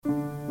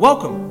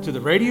Welcome to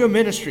the radio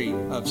ministry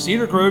of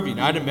Cedar Grove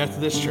United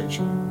Methodist Church.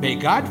 May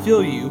God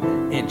fill you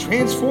and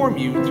transform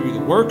you through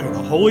the work of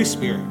the Holy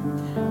Spirit.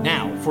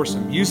 Now for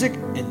some music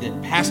and then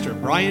Pastor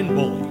Brian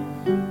Bully.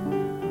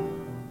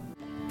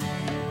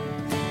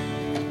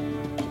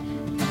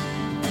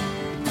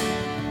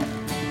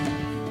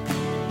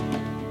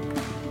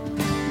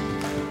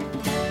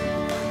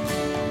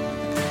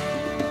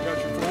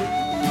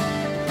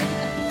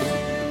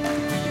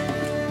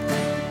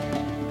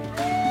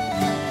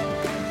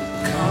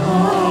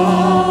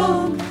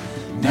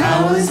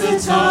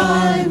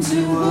 Time to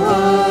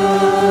worship.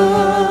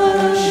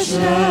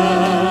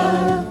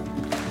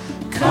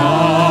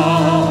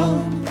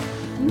 Come,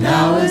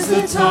 now is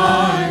the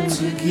time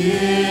to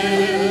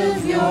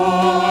give your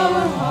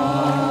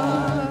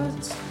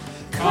heart.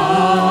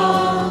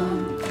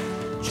 Come,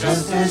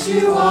 just as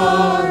you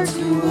are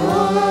to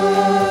worship.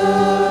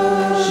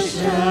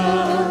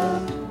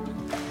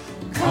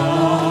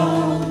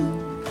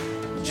 Come,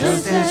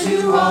 just as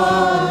you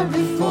are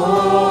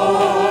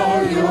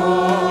before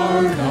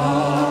your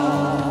God.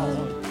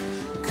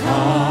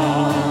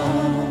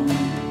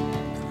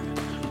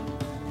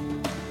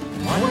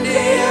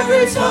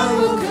 Every tongue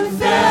will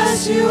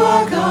confess you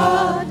are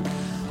God.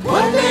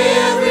 One day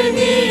every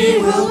knee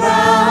will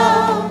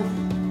bow.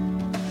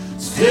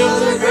 Still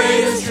the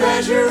greatest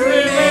treasure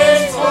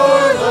remains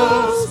for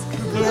those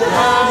who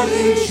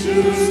gladly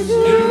choose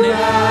you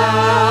now.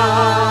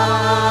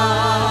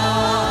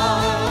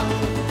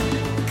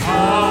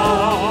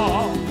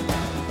 Come,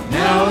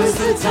 now is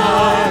the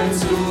time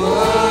to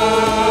worship.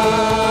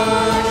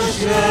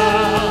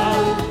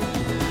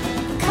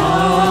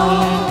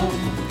 Come,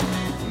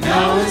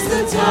 now is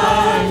the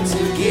time to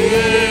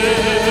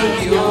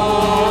give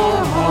your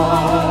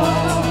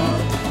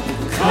heart.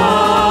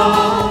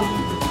 Come,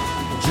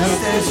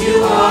 just as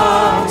you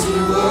are to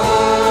worship.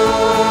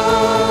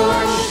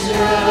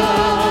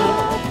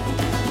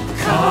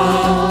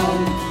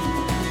 Come,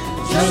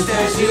 just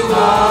as you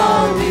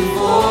are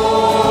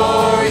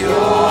before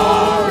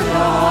your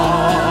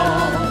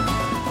God.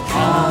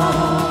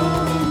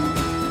 Come.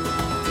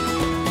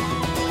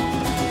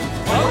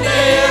 One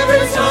day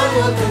every tongue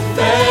will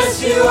confess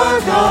you are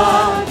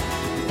God.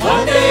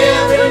 One day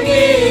every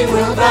knee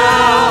will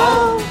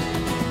bow.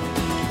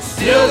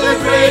 Still the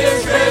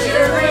greatest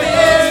treasure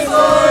remains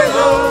for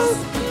those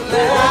who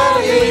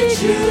gladly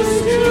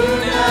choose you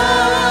now.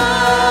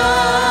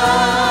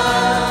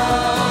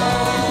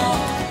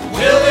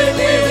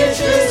 Willingly we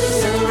choose to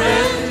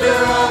surrender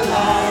our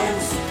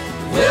lives.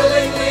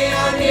 Willingly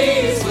our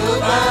knees will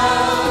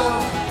bow.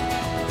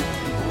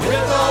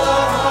 With all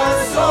our heart,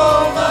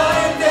 soul,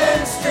 mind,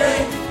 and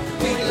strength,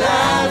 we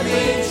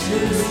gladly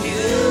choose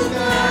you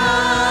now.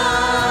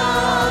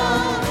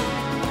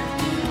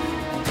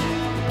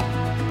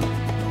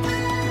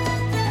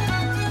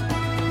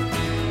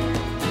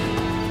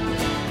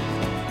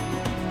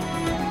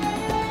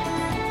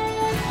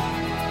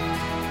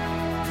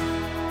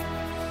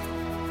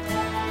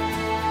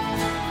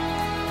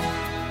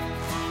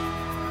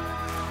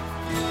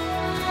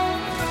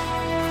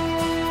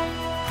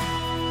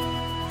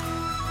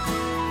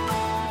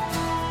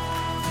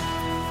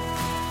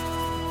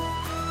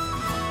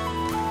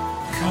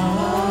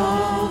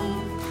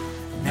 Come,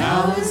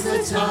 now is the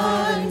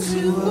time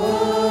to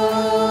worship.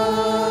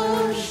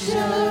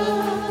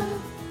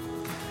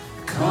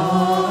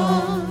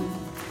 Come,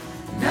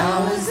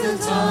 now is the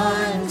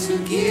time to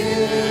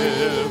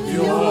give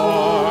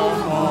your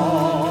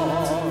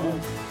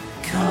heart.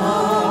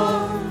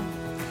 Come,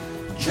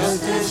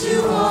 just as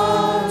you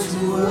are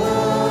to worship.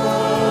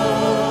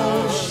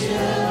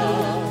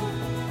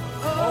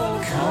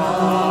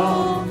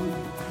 Come,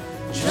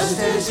 just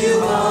as you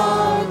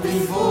are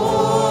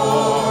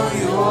before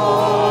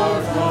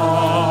your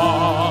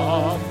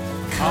God.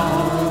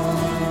 Come,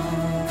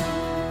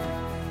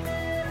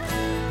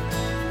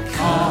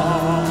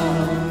 come,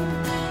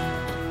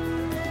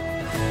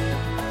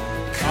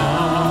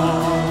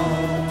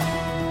 come,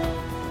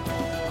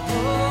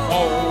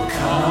 oh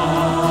come,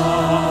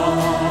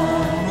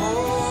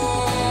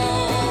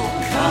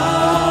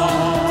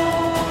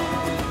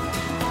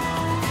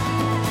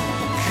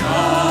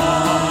 come,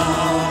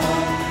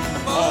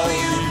 all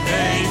you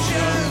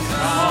nations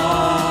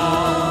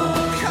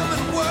come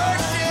and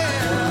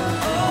worship,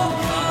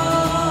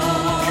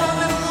 come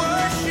and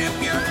worship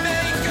your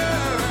Maker.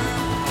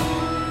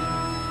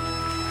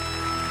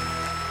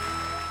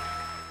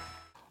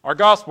 Our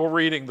gospel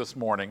reading this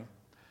morning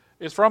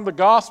is from the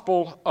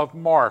Gospel of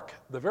Mark,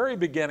 the very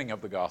beginning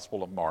of the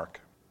Gospel of Mark.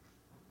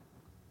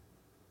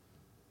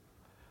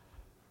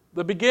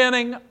 The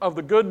beginning of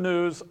the good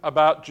news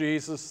about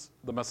Jesus,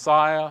 the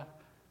Messiah,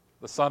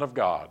 the Son of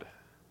God,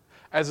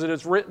 as it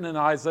is written in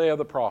Isaiah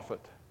the prophet.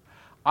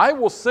 I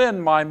will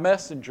send my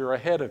messenger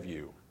ahead of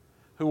you,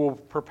 who will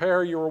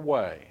prepare your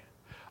way,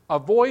 a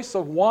voice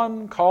of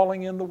one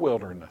calling in the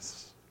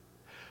wilderness.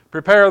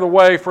 Prepare the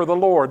way for the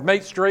Lord,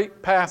 make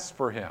straight paths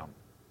for him.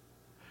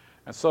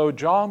 And so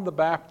John the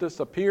Baptist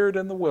appeared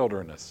in the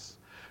wilderness,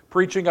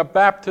 preaching a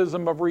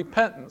baptism of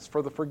repentance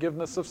for the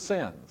forgiveness of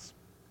sins.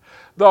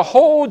 The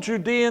whole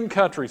Judean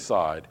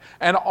countryside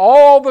and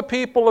all the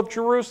people of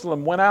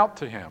Jerusalem went out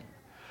to him.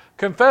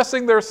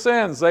 Confessing their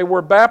sins, they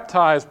were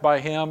baptized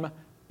by him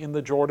in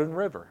the Jordan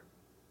River.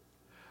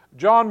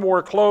 John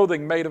wore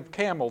clothing made of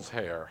camel's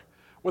hair,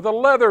 with a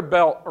leather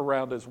belt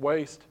around his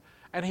waist,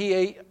 and he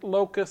ate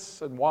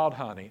locusts and wild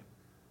honey.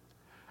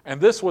 And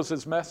this was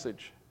his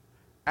message: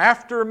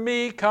 "After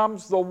me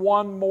comes the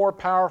one more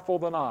powerful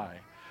than I,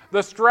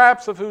 the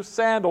straps of whose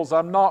sandals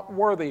I'm not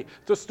worthy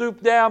to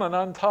stoop down and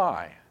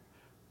untie.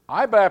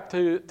 I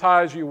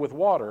baptize you with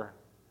water,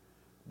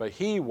 but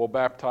he will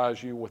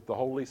baptize you with the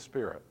Holy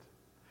Spirit."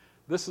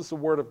 This is the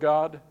word of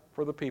God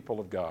for the people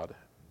of God.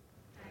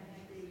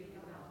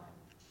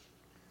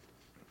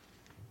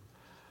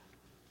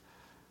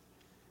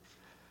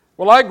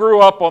 Well, I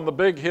grew up on the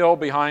big hill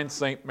behind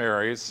St.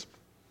 Mary's,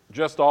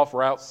 just off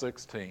Route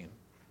 16.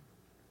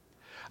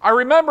 I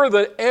remember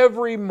that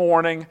every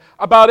morning,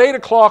 about 8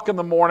 o'clock in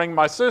the morning,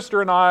 my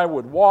sister and I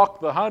would walk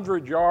the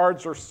 100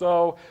 yards or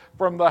so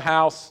from the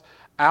house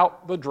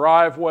out the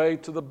driveway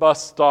to the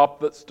bus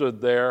stop that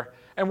stood there,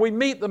 and we'd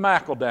meet the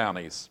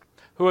McEldownies,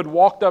 who had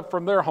walked up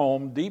from their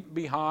home deep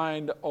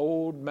behind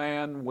Old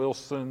Man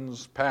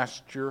Wilson's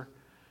pasture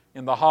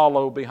in the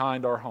hollow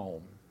behind our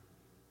home.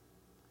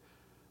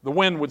 The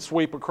wind would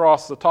sweep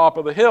across the top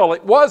of the hill.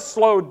 It was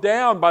slowed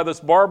down by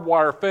this barbed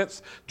wire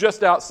fence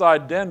just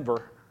outside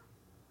Denver.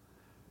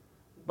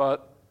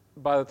 But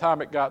by the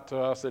time it got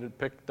to us, it had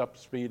picked up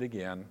speed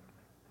again.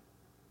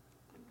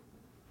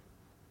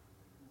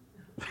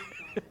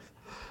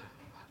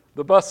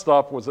 The bus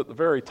stop was at the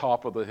very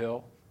top of the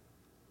hill.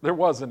 There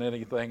wasn't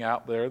anything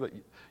out there that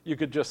you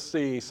could just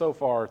see so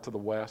far to the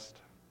west.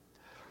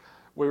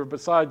 We were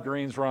beside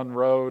Greens Run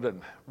Road,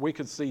 and we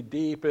could see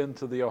deep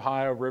into the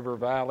Ohio River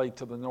Valley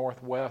to the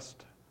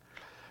northwest,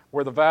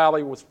 where the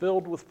valley was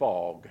filled with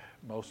fog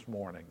most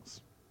mornings.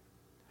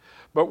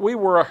 But we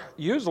were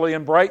usually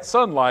in bright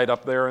sunlight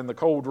up there in the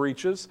cold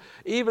reaches,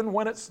 even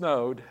when it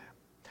snowed.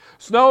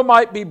 Snow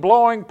might be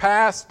blowing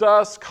past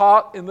us,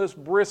 caught in this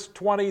brisk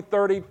 20,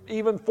 30,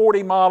 even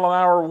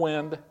 40-mile-an-hour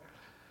wind,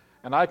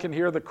 and I can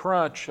hear the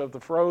crunch of the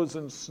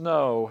frozen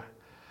snow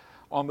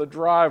on the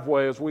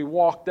driveway as we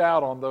walked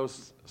out on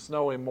those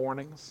snowy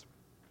mornings.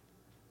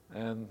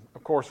 And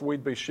of course,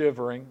 we'd be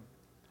shivering.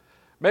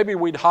 Maybe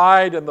we'd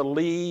hide in the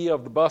lee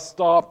of the bus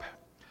stop,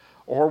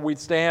 or we'd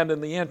stand in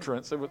the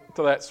entrance to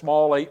that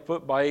small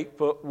 8-foot by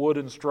 8-foot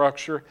wooden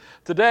structure.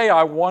 Today,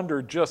 I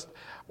wondered just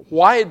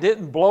why it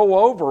didn't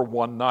blow over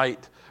one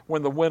night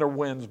when the winter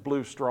winds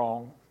blew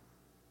strong.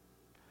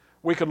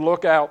 We could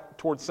look out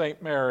toward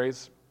St.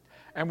 Mary's,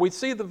 and we'd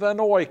see the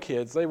Vanoy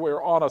kids. They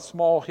were on a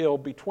small hill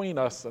between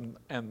us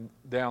and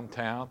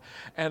downtown.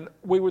 And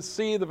we would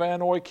see the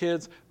Vanoy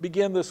kids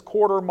begin this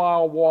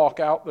quarter-mile walk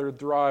out their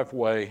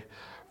driveway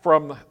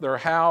from their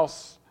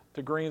house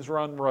to Greens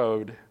Run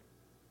Road.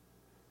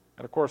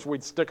 And of course,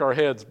 we'd stick our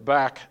heads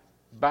back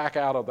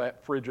out of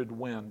that frigid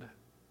wind.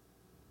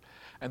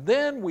 And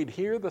then we'd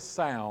hear the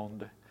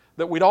sound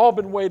that we'd all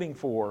been waiting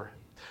for.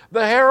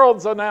 The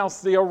heralds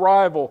announced the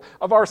arrival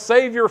of our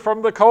Savior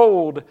from the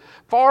cold.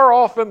 Far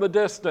off in the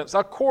distance,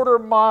 a quarter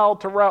mile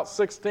to Route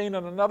 16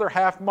 and another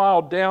half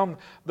mile down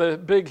the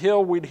big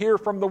hill, we'd hear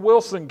from the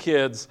Wilson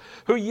kids,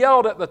 who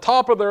yelled at the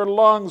top of their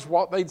lungs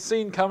what they'd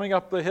seen coming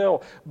up the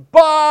hill,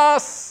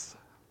 "Bus!"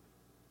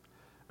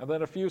 And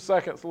then a few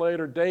seconds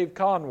later, Dave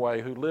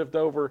Conway, who lived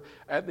over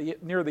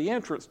near the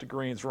entrance to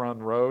Greens Run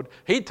Road,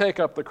 he'd take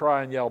up the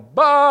cry and yell,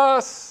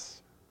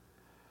 "Bus!"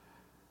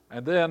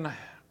 And then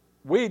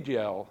we'd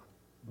yell,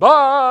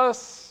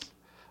 "Bus!"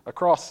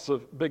 across the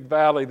big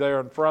valley there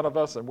in front of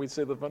us, and we'd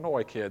see the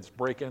Vanoy kids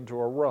break into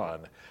a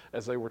run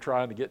as they were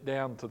trying to get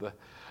down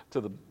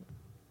to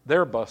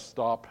their bus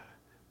stop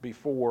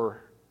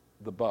before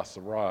the bus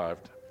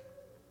arrived.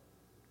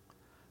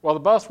 Well, the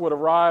bus would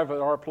arrive at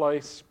our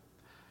place,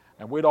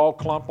 and we'd all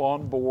clump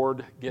on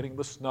board, getting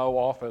the snow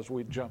off as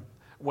we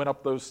went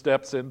up those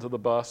steps into the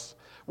bus.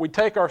 We'd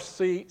take our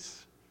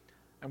seats,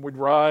 and we'd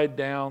ride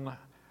down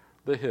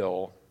the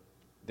hill,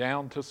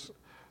 down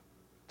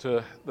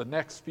to the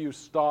next few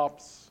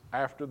stops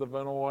after the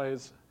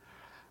Vanoys,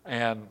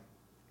 and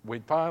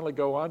we'd finally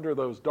go under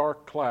those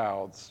dark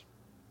clouds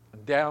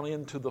and down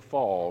into the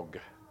fog,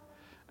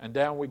 and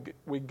down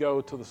we'd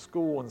go to the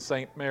school in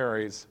St.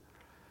 Mary's,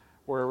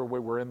 where we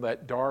were in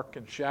that dark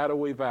and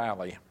shadowy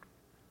valley.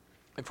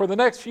 And for the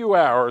next few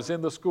hours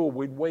in the school,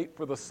 we'd wait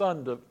for the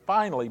sun to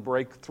finally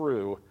break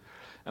through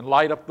and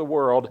light up the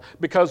world,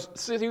 because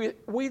see,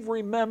 we'd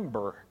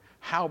remember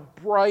how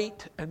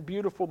bright and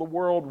beautiful the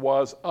world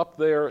was up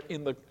there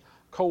in the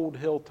cold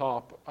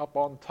hilltop, up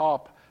on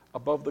top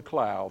above the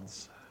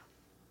clouds.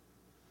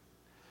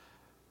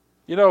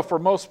 You know, for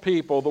most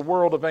people, the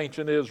world of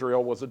ancient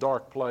Israel was a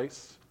dark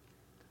place.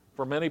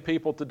 For many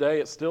people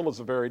today, it still is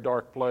a very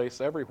dark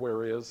place.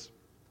 Everywhere is.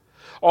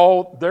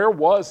 Oh, there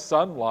was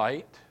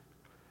sunlight.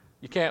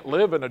 You can't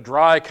live in a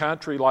dry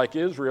country like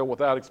Israel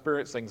without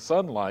experiencing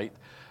sunlight.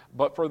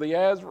 But for the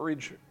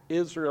average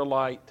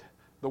Israelite,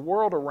 the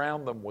world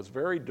around them was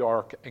very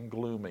dark and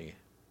gloomy.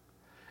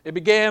 It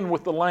began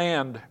with the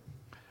land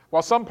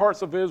While some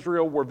parts of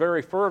Israel were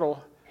very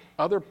fertile,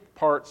 other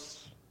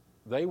parts,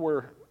 they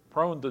were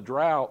prone to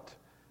drought,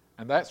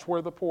 and that's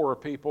where the poorer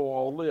people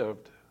all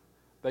lived.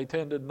 They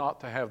tended not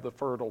to have the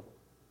fertile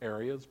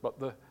areas, but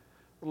the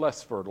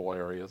less fertile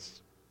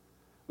areas.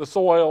 The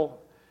soil,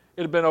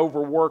 it had been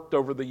overworked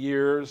over the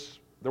years.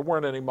 There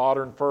weren't any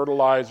modern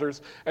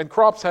fertilizers, and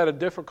crops had a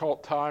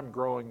difficult time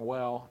growing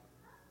well.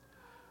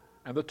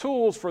 And the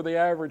tools for the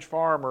average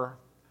farmer,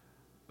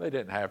 they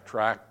didn't have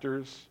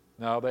tractors.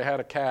 No, they had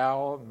a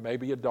cow and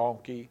maybe a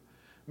donkey,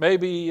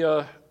 maybe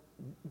a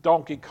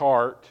donkey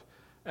cart,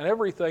 and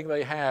everything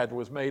they had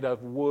was made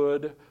of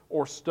wood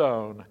or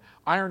stone.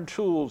 Iron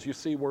tools, you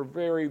see, were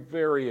very,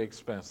 very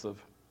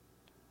expensive.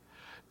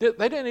 They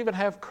didn't even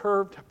have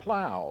curved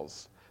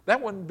plows.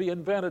 That wouldn't be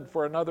invented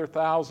for another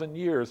 1,000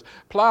 years.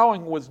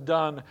 Plowing was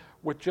done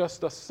with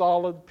just a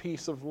solid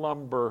piece of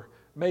lumber,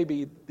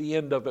 maybe the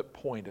end of it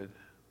pointed.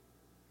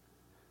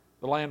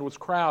 The land was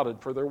crowded,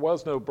 for there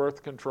was no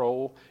birth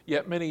control,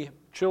 yet many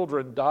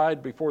children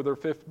died before their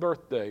 5th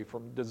birthday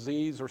from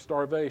disease or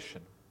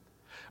starvation.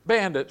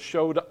 Bandits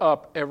showed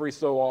up every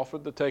so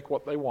often to take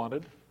what they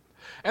wanted,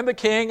 and the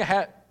king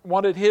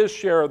wanted his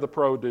share of the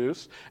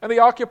produce, and the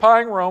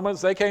occupying Romans,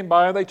 they came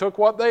by and they took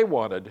what they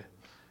wanted.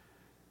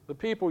 The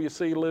people, you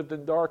see, lived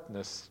in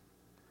darkness.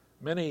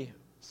 Many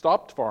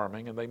stopped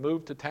farming and they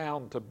moved to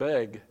town to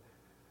beg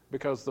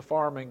because the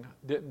farming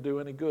didn't do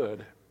any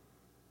good.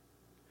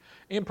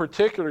 In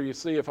particular, you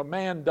see, if a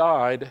man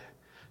died,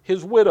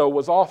 his widow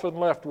was often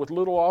left with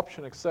little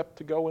option except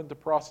to go into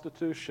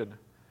prostitution,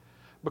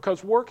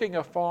 because working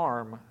a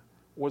farm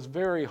was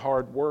very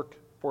hard work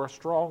for a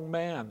strong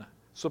man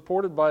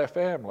supported by a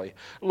family,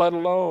 let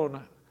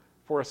alone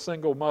for a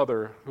single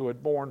mother who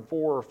had borne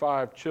 4 or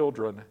 5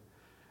 children,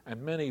 and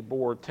many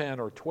bore 10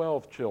 or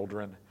 12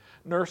 children,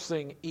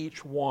 nursing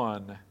each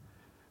one,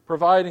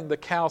 providing the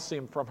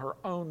calcium from her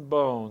own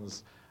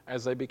bones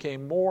as they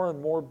became more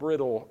and more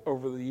brittle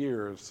over the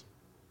years.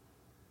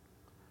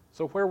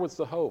 So where was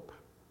the hope?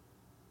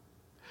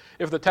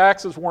 If the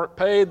taxes weren't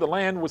paid, the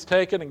land was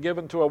taken and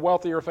given to a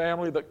wealthier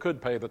family that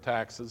could pay the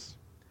taxes.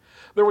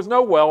 There was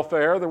no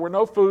welfare, there were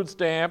no food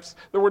stamps,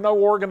 there were no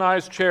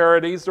organized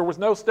charities, there was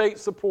no state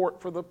support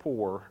for the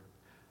poor.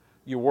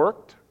 You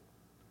worked,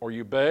 or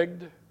you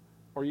begged,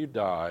 or you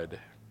died.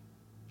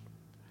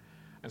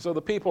 And so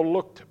the people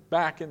looked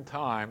back in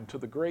time to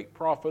the great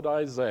prophet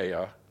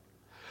Isaiah,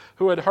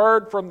 who had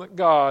heard from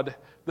God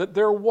that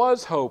there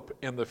was hope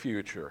in the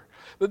future,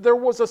 that there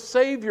was a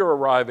Savior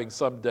arriving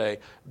someday.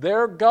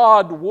 Their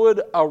God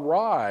would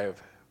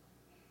arrive.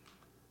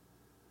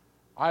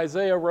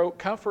 Isaiah wrote,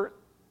 "Comfort,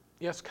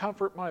 yes,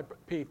 comfort my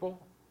people,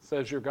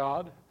 says your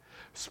God.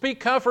 Speak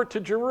comfort to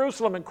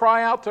Jerusalem and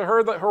cry out to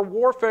her that her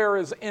warfare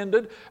is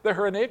ended, that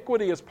her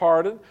iniquity is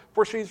pardoned,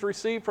 for she's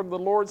received from the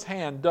Lord's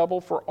hand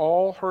double for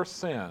all her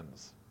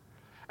sins."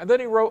 And then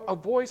he wrote, "A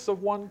voice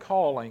of one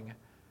calling,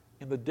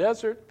 in the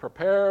desert,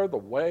 prepare the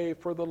way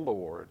for the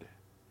Lord.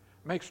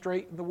 Make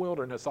straight in the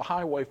wilderness a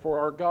highway for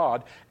our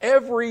God.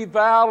 Every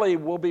valley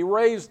will be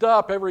raised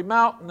up, every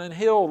mountain and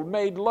hill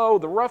made low.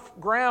 The rough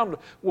ground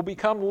will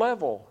become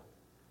level,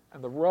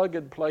 and the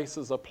rugged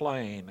places a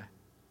plain."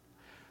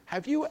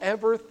 Have you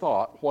ever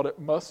thought what it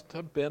must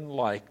have been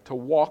like to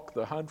walk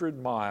the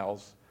 100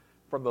 miles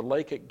from the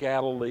lake at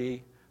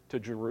Galilee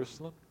to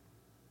Jerusalem?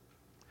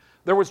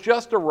 There was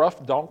just a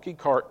rough donkey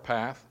cart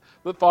path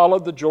that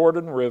followed the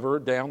Jordan River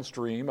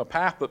downstream, a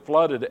path that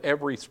flooded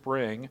every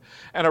spring,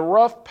 and a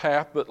rough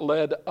path that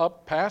led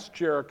up past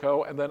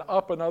Jericho and then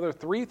up another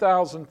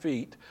 3,000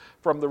 feet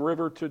from the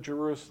river to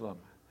Jerusalem.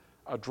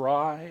 A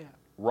dry,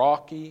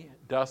 rocky,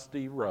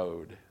 dusty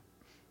road.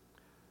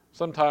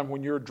 Sometime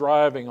when you're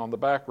driving on the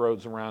back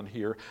roads around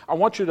here, I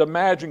want you to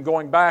imagine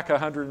going back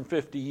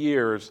 150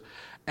 years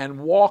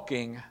and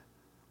walking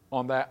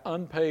on that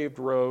unpaved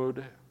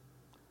road,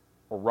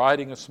 or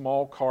riding a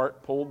small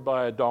cart pulled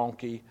by a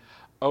donkey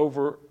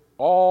over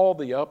all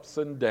the ups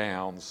and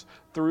downs,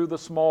 through the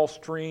small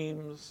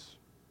streams,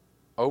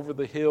 over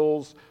the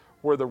hills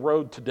where the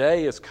road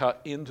today is cut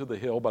into the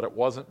hill, but it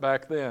wasn't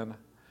back then,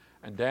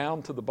 and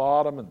down to the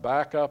bottom and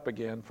back up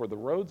again. For the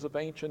roads of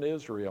ancient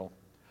Israel,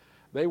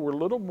 they were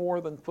little more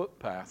than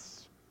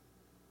footpaths.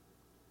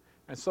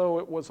 And so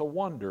it was a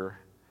wonder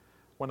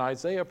when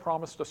Isaiah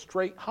promised a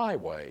straight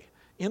highway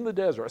in the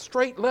desert, a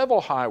straight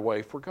level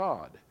highway for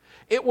God.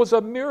 It was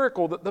a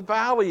miracle that the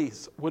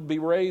valleys would be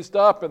raised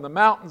up and the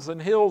mountains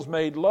and hills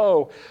made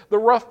low, the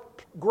rough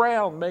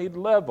ground made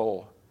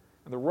level,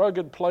 and the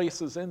rugged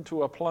places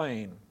into a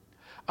plain.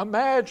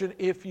 Imagine,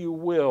 if you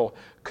will,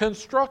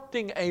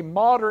 constructing a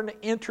modern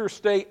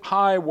interstate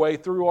highway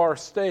through our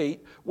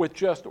state with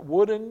just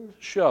wooden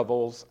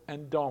shovels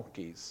and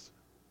donkeys.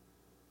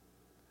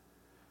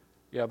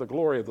 Yeah, the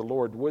glory of the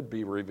Lord would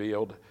be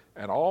revealed,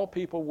 and all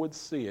people would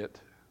see it.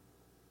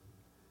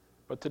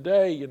 But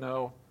today,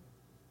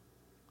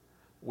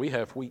 we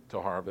have wheat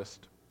to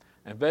harvest,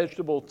 and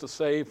vegetables to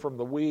save from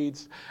the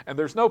weeds, and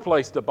there's no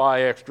place to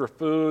buy extra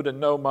food and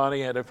no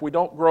money, and if we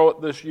don't grow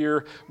it this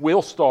year,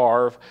 we'll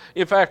starve.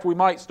 In fact, we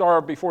might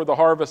starve before the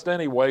harvest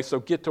anyway, so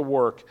get to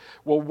work.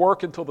 We'll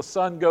work until the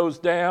sun goes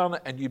down,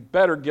 and you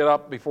better get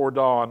up before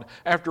dawn.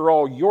 After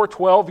all, you're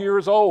 12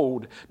 years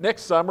old.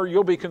 Next summer,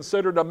 you'll be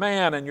considered a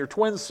man, and your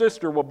twin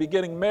sister will be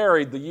getting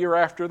married the year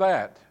after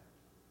that.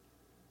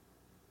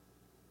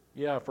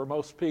 Yeah, for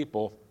most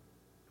people,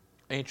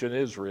 ancient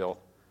Israel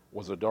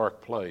was a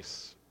dark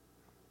place.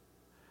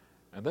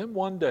 And then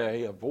one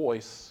day a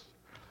voice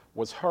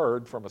was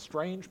heard from a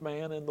strange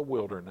man in the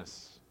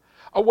wilderness,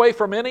 away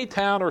from any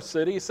town or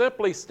city,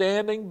 simply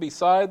standing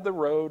beside the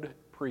road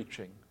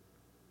preaching.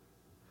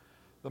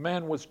 The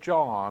man was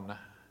John.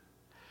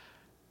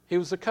 He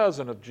was a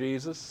cousin of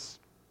Jesus.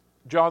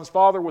 John's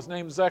father was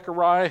named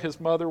Zechariah. His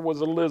mother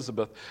was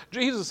Elizabeth.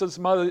 Jesus'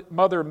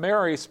 mother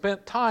Mary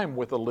spent time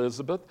with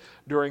Elizabeth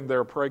during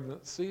their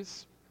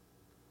pregnancies.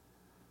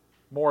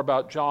 More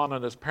about John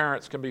and his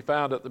parents can be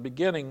found at the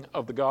beginning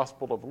of the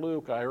Gospel of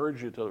Luke. I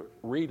urge you to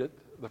read it,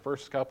 the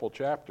first couple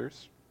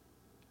chapters.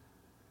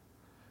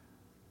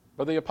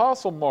 But the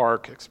Apostle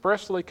Mark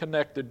expressly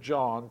connected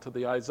John to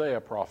the Isaiah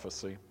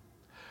prophecy.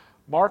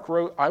 Mark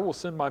wrote, "I will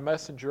send my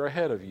messenger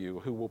ahead of you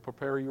who will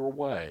prepare your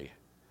way.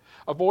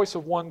 A voice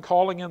of one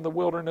calling in the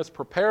wilderness,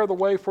 prepare the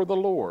way for the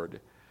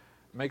Lord.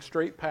 Make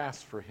straight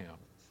paths for him."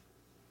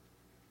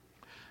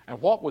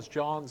 And what was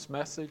John's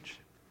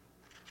message?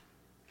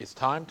 It's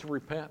time to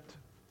repent.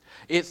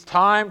 It's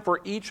time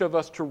for each of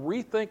us to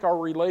rethink our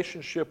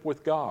relationship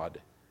with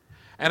God.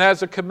 And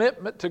as a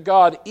commitment to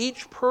God,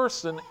 each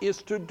person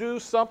is to do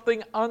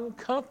something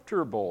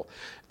uncomfortable,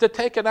 to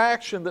take an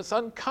action that's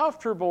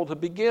uncomfortable to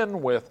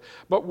begin with,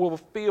 but will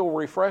feel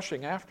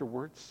refreshing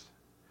afterwards.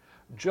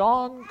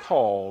 John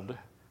called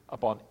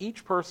upon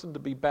each person to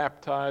be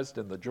baptized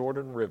in the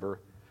Jordan River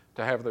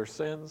to have their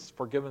sins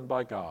forgiven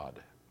by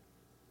God.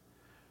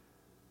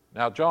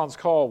 Now, John's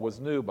call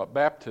was new, but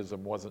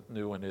baptism wasn't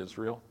new in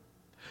Israel.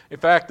 In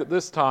fact, at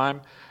this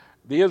time,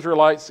 the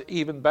Israelites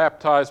even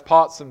baptized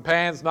pots and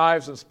pans,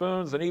 knives and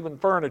spoons, and even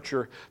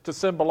furniture to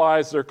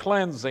symbolize their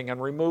cleansing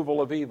and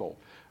removal of evil.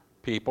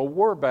 People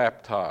were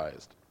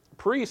baptized.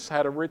 Priests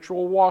had a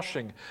ritual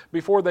washing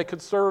before they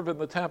could serve in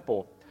the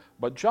temple.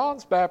 But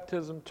John's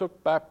baptism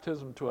took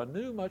baptism to a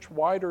new, much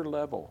wider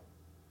level.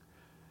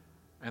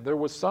 And there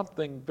was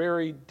something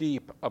very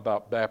deep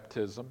about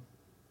baptism.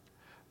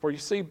 For you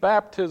see,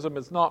 baptism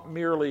is not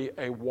merely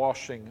a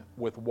washing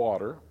with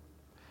water.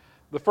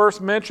 The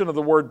first mention of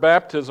the word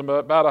baptism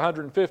about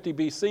 150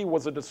 BC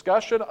was a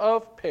discussion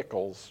of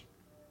pickles.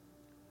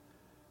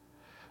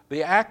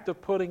 The act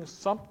of putting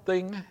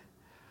something,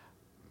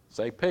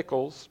 say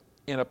pickles,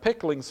 in a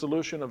pickling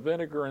solution of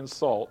vinegar and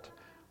salt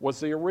was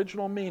the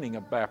original meaning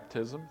of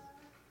baptism.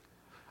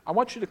 I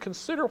want you to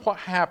consider what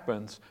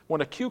happens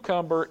when a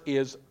cucumber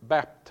is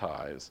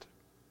baptized.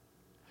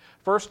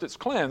 First, it's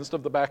cleansed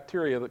of the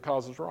bacteria that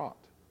causes rot.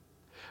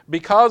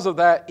 Because of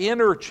that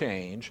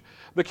interchange,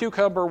 the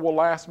cucumber will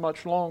last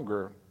much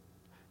longer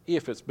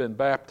if it's been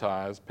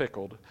baptized,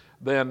 pickled,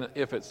 than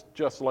if it's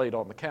just laid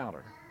on the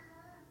counter.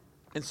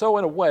 And so,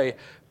 in a way,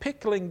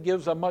 pickling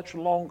gives a much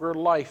longer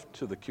life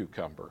to the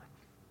cucumber.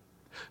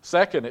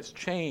 Second, it's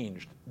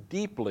changed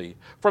deeply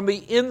from the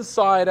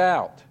inside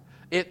out.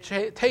 It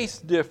tastes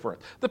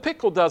different. The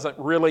pickle doesn't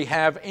really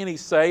have any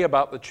say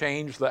about the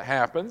change that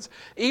happens.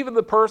 Even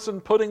the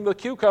person putting the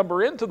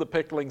cucumber into the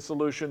pickling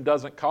solution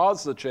doesn't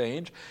cause the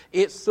change.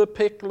 It's the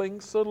pickling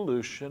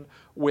solution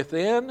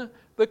within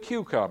the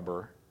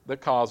cucumber that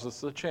causes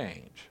the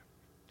change.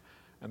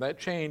 And that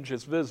change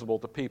is visible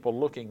to people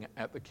looking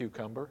at the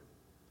cucumber.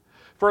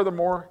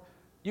 Furthermore,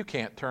 you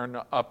can't turn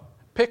a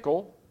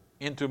pickle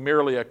into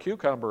merely a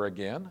cucumber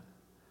again.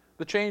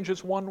 The change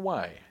is one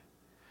way.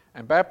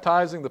 And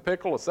baptizing the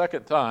pickle a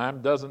second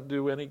time doesn't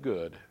do any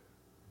good.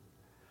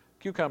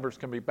 Cucumbers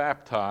can be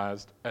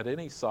baptized at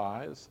any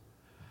size,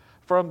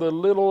 from the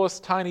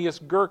littlest,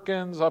 tiniest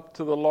gherkins up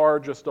to the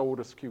largest,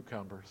 oldest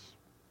cucumbers.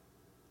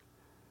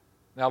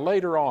 Now,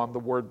 later on, the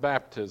word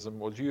baptism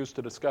was used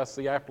to discuss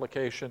the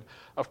application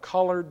of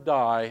colored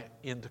dye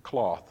into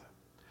cloth.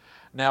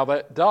 Now,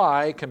 that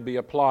dye can be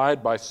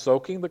applied by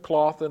soaking the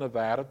cloth in a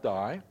vat of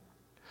dye,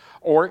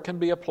 or it can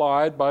be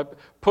applied by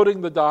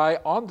putting the dye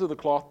onto the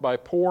cloth by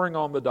pouring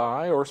on the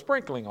dye or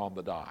sprinkling on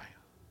the dye.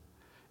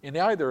 In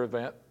either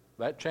event,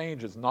 that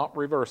change is not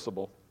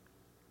reversible.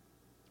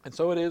 And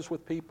so it is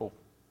with people.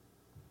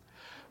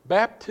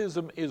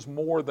 Baptism is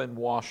more than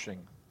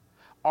washing.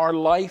 Our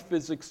life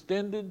is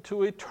extended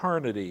to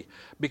eternity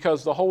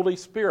because the Holy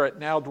Spirit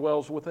now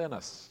dwells within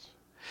us.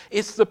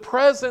 It's the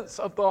presence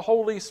of the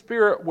Holy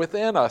Spirit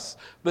within us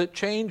that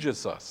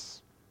changes us.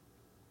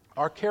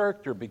 Our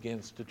character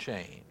begins to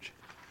change.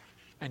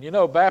 And you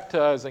know,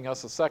 baptizing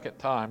us a second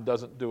time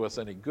doesn't do us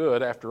any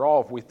good. After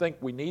all, if we think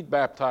we need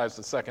baptized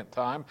a second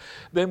time,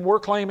 then we're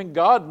claiming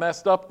God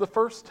messed up the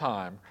first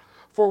time.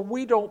 For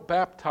we don't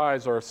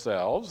baptize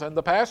ourselves, and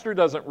the pastor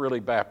doesn't really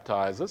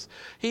baptize us.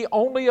 He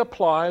only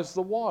applies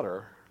the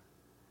water.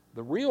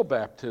 The real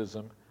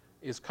baptism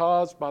is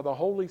caused by the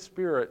Holy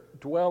Spirit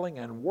dwelling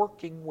and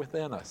working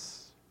within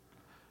us,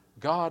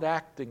 God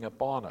acting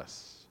upon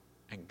us,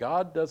 and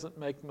God doesn't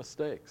make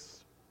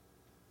mistakes.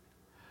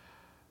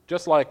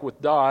 Just like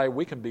with dye,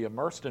 we can be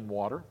immersed in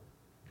water,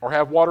 or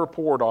have water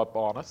poured up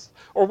on us,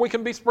 or we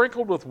can be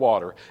sprinkled with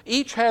water.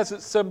 Each has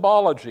its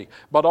symbology,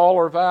 but all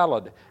are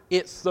valid.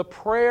 It's the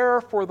prayer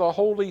for the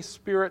Holy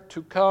Spirit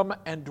to come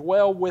and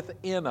dwell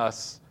within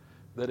us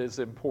that is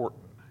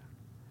important.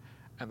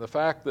 And the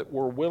fact that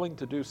we're willing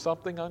to do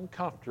something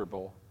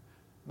uncomfortable,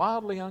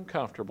 mildly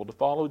uncomfortable, to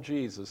follow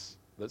Jesus,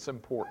 that's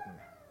important.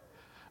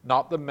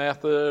 Not the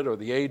method or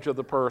the age of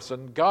the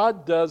person.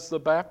 God does the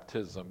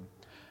baptism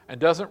and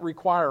doesn't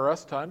require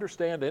us to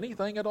understand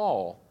anything at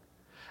all.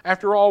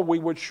 After all, we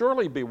would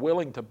surely be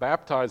willing to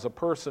baptize a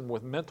person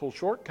with mental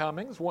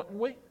shortcomings, wouldn't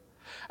we?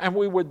 And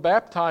we would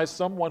baptize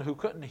someone who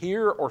couldn't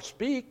hear or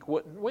speak,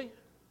 wouldn't we?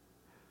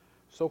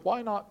 So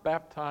why not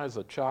baptize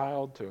a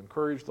child to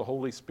encourage the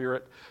Holy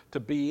Spirit to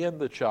be in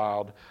the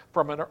child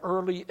from an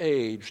early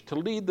age, to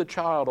lead the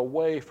child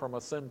away from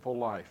a sinful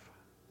life?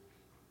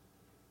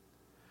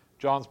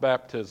 John's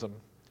baptism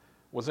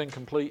was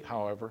incomplete,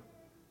 however.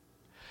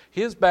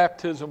 His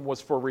baptism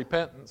was for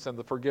repentance and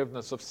the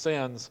forgiveness of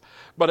sins,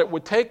 but it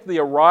would take the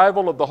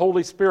arrival of the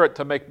Holy Spirit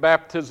to make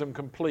baptism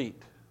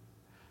complete.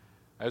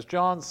 As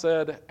John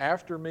said,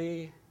 "After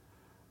me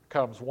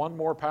comes one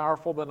more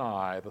powerful than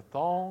I, the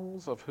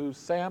thongs of whose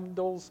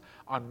sandals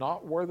I'm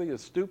not worthy to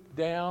stoop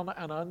down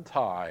and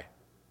untie."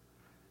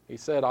 He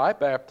said, "I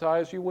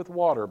baptize you with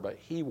water, but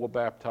he will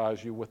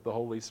baptize you with the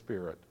Holy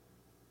Spirit."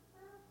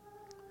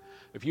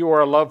 If you or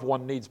a loved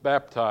one needs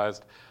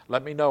baptized,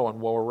 let me know and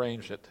we'll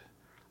arrange it.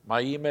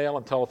 My email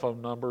and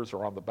telephone numbers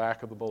are on the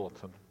back of the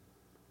bulletin.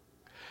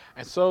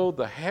 And so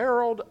the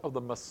herald of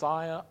the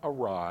Messiah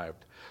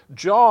arrived.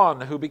 John,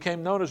 who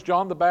became known as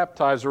John the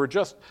Baptizer, or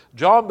just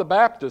John the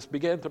Baptist,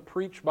 began to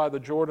preach by the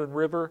Jordan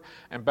River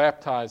and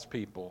baptize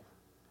people.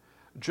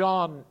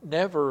 John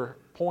never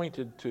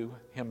pointed to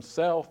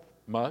himself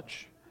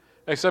much,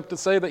 except to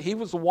say that he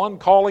was the one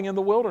calling in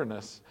the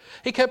wilderness.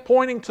 He kept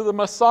pointing to the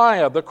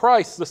Messiah, the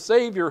Christ, the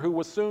Savior who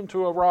was soon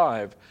to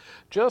arrive.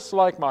 Just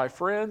like my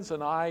friends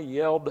and I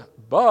yelled,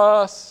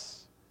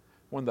 "Bus!"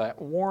 when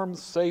that warm,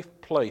 safe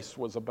place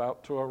was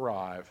about to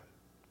arrive.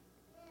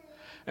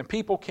 And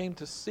people came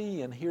to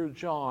see and hear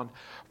John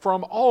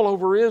from all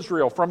over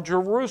Israel, from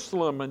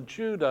Jerusalem and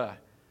Judah,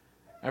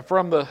 and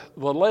from the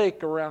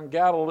lake around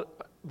Galilee,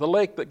 the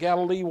lake that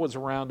Galilee was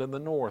around in the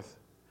north.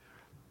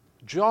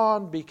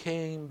 John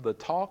became the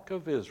talk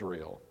of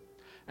Israel,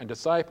 and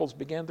disciples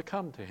began to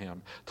come to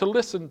him to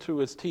listen to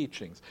his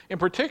teachings. In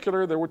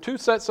particular, there were two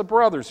sets of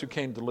brothers who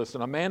came to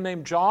listen, a man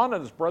named John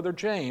and his brother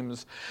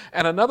James,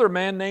 and another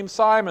man named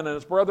Simon and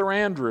his brother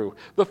Andrew.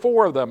 The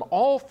four of them,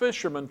 all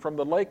fishermen from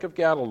the lake of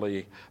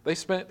Galilee. They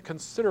spent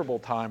considerable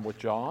time with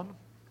John.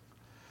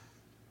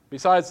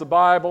 Besides the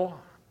Bible,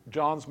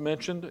 John's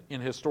mentioned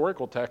in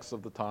historical texts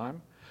of the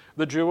time.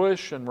 The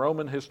Jewish and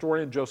Roman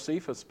historian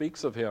Josephus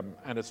speaks of him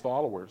and his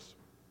followers.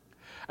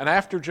 And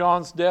after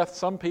John's death,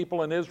 some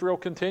people in Israel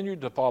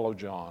continued to follow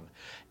John.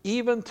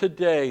 Even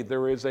today,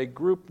 there is a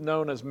group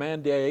known as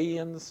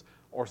Mandaeans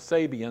or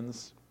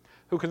Sabians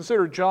who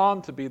consider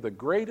John to be the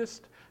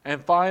greatest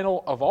and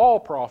final of all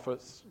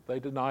prophets. They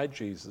denied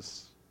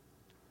Jesus.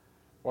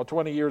 Well,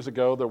 20 years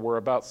ago, there were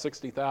about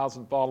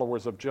 60,000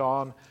 followers of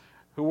John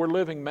who were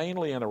living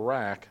mainly in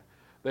Iraq.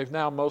 They've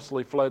now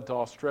mostly fled to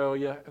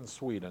Australia and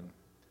Sweden,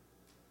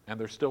 and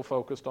they're still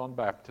focused on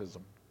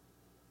baptism.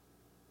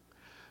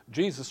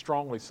 Jesus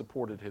strongly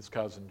supported his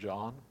cousin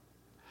John.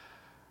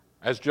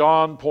 As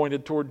John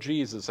pointed toward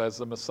Jesus as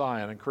the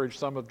Messiah and encouraged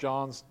some of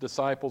John's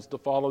disciples to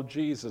follow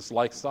Jesus,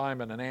 like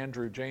Simon and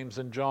Andrew, James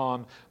and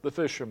John, the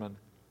fishermen.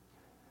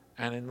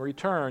 And in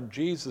return,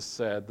 Jesus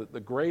said that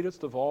the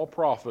greatest of all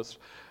prophets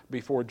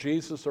before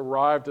Jesus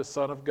arrived as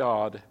Son of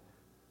God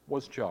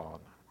was John.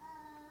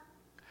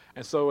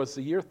 And so as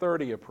the year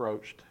 30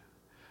 approached,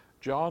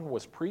 John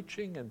was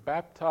preaching and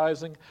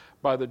baptizing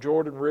by the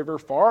Jordan River,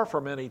 far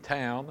from any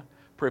town.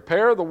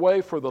 "Prepare the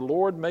way for the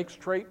Lord, make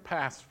straight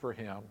paths for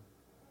him."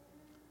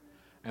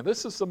 And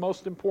this is the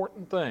most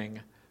important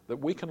thing that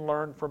we can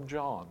learn from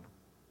John.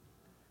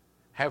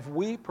 Have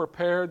we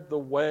prepared the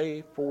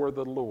way for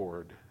the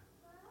Lord?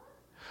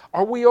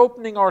 Are we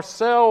opening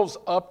ourselves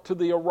up to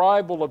the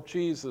arrival of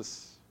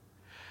Jesus?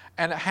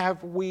 And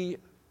have we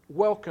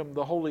welcomed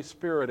the Holy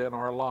Spirit in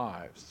our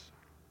lives?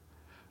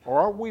 Or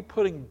are we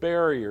putting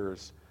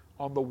barriers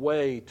on the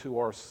way to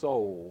our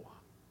soul?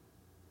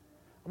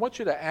 I want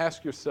you to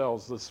ask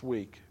yourselves this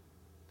week,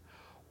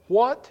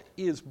 what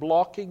is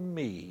blocking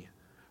me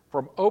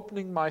from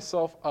opening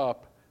myself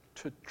up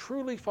to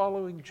truly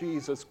following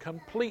Jesus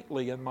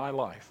completely in my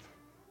life?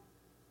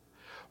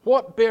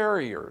 What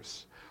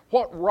barriers,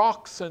 what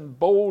rocks and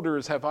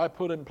boulders have I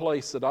put in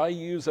place that I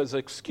use as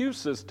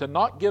excuses to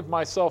not give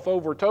myself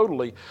over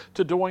totally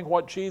to doing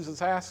what Jesus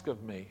asks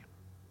of me?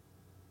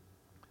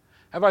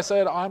 Have I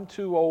said, "I'm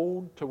too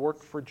old to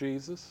work for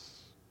Jesus"?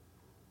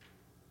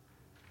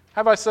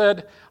 Have I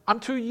said,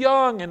 "I'm too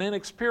young and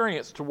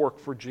inexperienced to work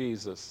for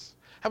Jesus"?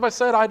 Have I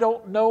said I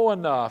don't know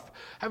enough?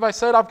 Have I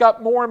said I've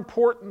got more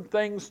important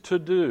things to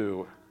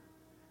do?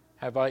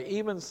 Have I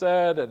even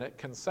said, and it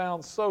can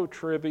sound so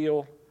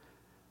trivial,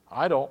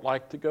 I don't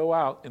like to go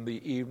out in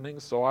the evening,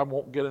 so I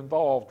won't get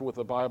involved with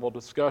a Bible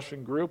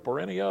discussion group or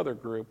any other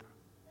group?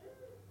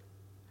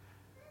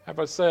 Have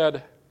I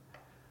said,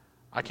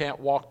 I can't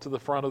walk to the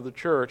front of the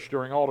church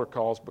during altar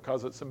calls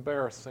because it's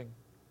embarrassing?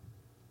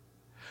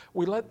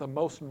 We let the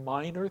most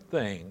minor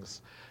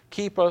things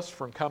keep us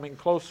from coming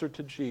closer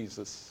to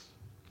Jesus.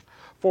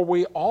 For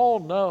we all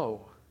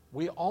know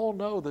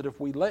that if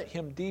we let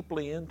him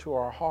deeply into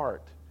our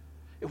heart,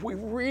 if we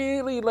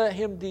really let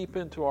him deep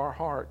into our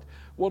heart,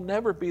 we'll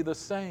never be the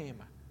same.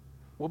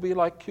 We'll be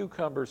like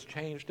cucumbers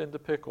changed into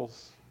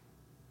pickles.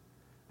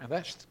 And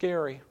that's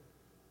scary.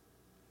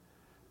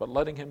 But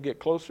letting him get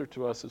closer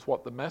to us is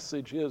what the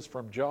message is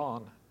from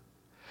John.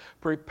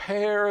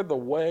 Prepare the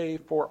way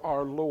for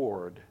our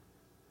Lord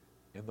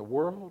in the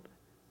world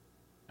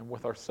and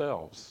with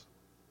ourselves.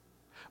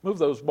 Move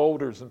those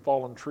boulders and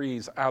fallen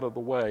trees out of the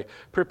way.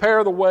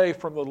 Prepare the way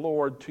from the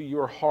Lord to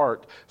your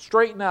heart.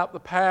 Straighten out the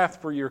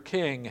path for your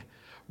King.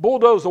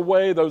 Bulldoze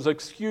away those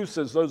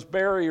excuses, those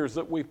barriers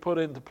that we've put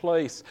into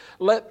place.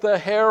 Let the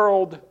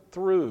herald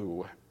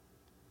through.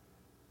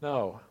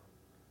 No,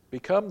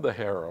 become the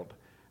herald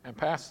and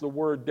pass the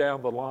word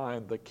down the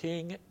line. The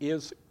King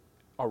is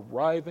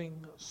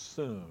arriving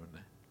soon.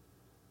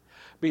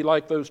 Be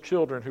like those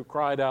children who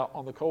cried out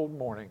on the cold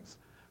mornings,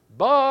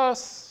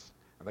 "Bus!"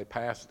 And they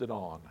passed it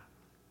on.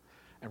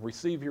 And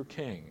receive your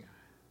King.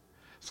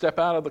 Step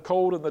out of the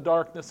cold and the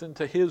darkness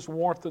into his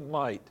warmth and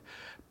light.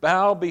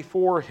 Bow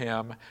before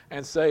him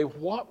and say,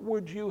 "What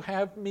would you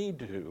have me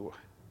do?"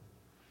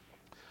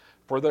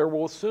 For there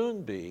will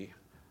soon be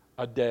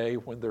a day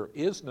when there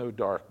is no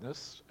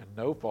darkness and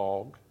no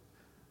fog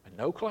and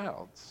no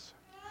clouds.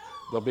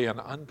 There'll be an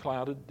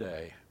unclouded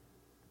day.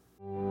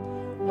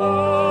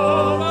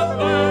 Oh, the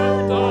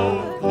land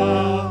of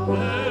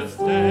cloudless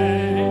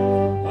day.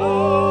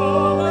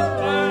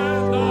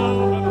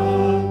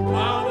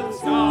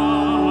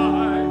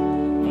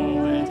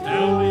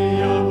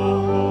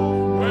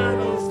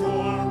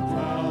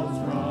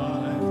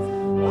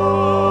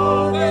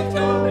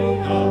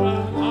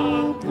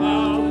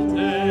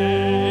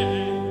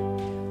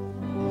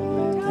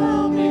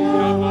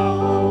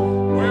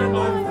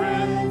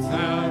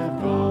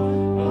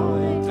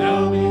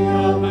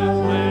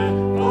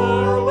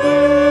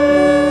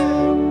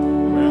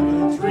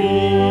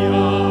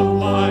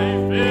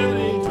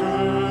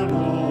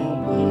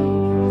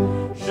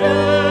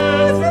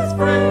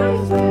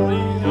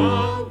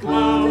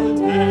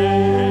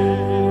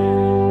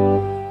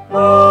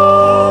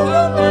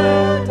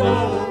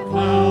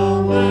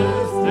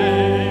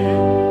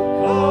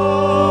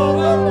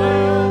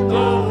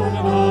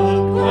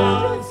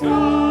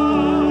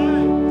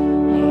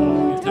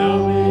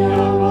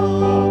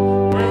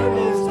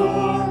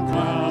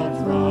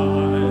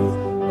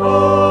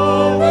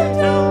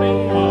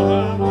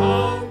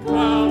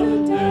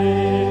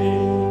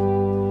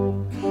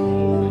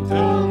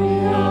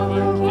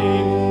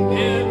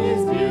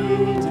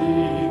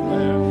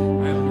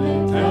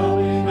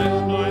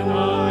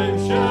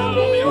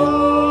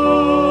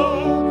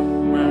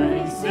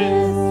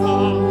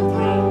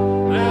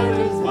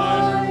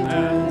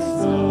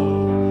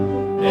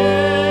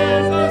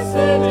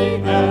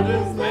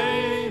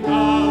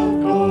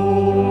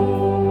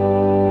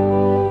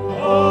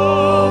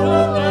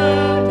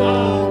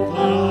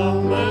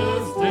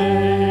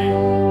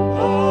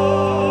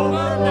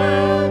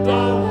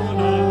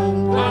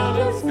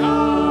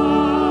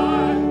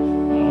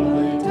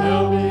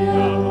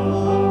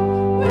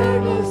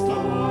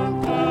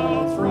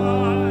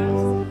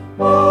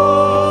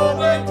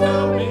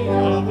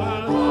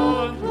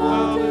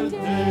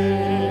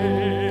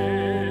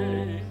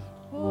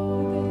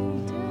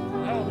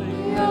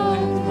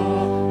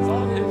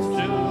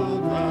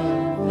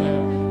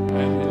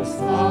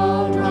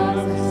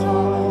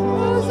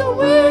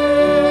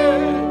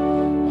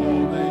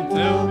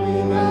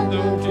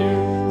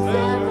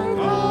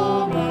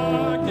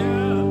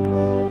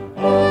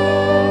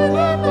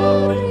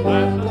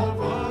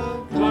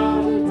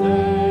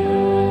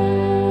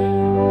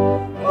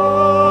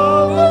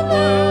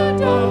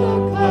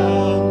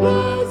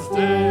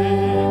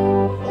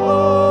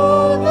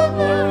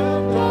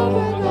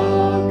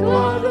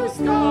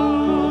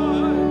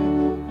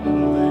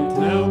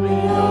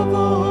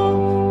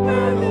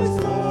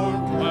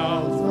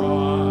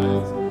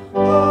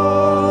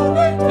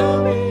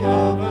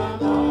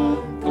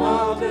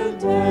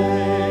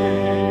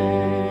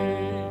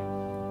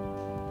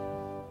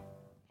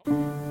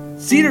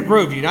 Cedar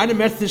Grove United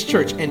Methodist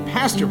Church and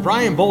Pastor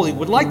Brian Boley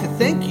would like to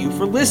thank you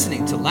for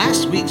listening to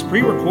last week's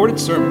pre-recorded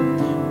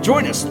sermon.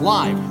 Join us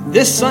live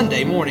this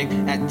Sunday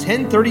morning at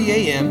 10:30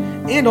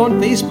 a.m. and on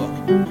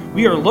Facebook.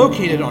 We are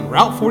located on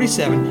Route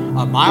 47,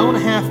 a mile and a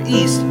half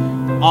east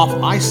off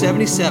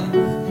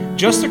I-77,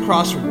 just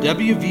across from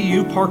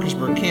WVU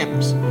Parkersburg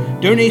campus.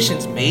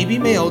 Donations may be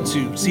mailed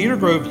to Cedar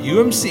Grove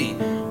UMC,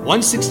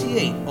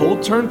 168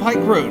 Old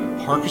Turnpike Road,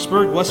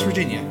 Parkersburg, West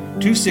Virginia,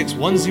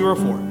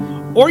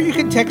 26104. Or you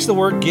can text the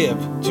word GIVE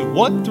to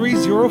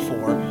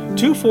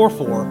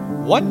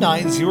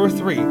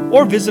 1304-244-1903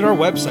 or visit our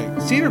website,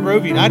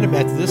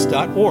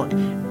 cedargroveunitedmethodist.org,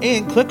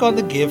 and click on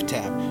the Give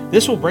tab.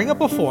 This will bring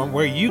up a form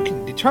where you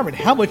can determine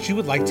how much you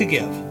would like to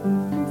give.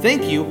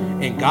 Thank you,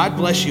 and God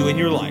bless you in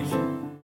your life.